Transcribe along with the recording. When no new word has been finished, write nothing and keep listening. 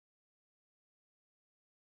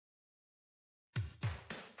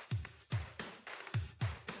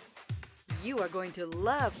You are going to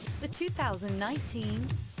love the 2019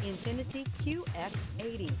 INFINITI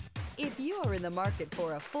QX80. If you are in the market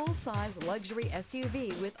for a full-size luxury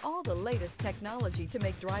SUV with all the latest technology to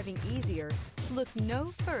make driving easier, look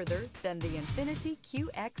no further than the INFINITI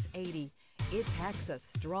QX80. It packs a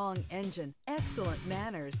strong engine, excellent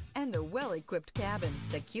manners, and a well-equipped cabin.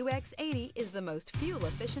 The QX80 is the most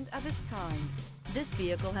fuel-efficient of its kind. This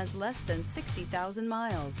vehicle has less than 60,000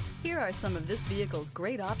 miles. Here are some of this vehicle's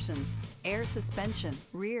great options: air suspension,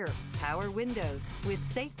 rear, power windows with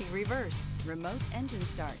safety reverse, remote engine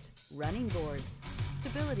start, running boards,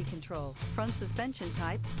 stability control, front suspension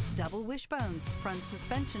type, double wishbones, front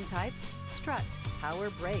suspension type, strut, power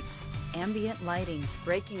brakes, ambient lighting,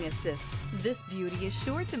 braking assist. This beauty is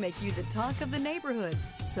sure to make you the talk of the neighborhood.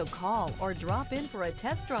 So call or drop in for a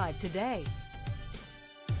test drive today.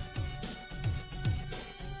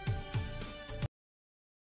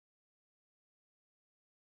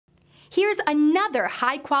 Here's another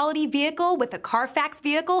high-quality vehicle with a Carfax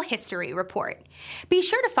Vehicle History Report. Be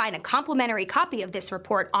sure to find a complimentary copy of this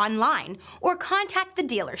report online or contact the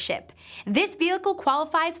dealership. This vehicle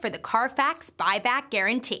qualifies for the Carfax Buyback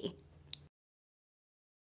Guarantee.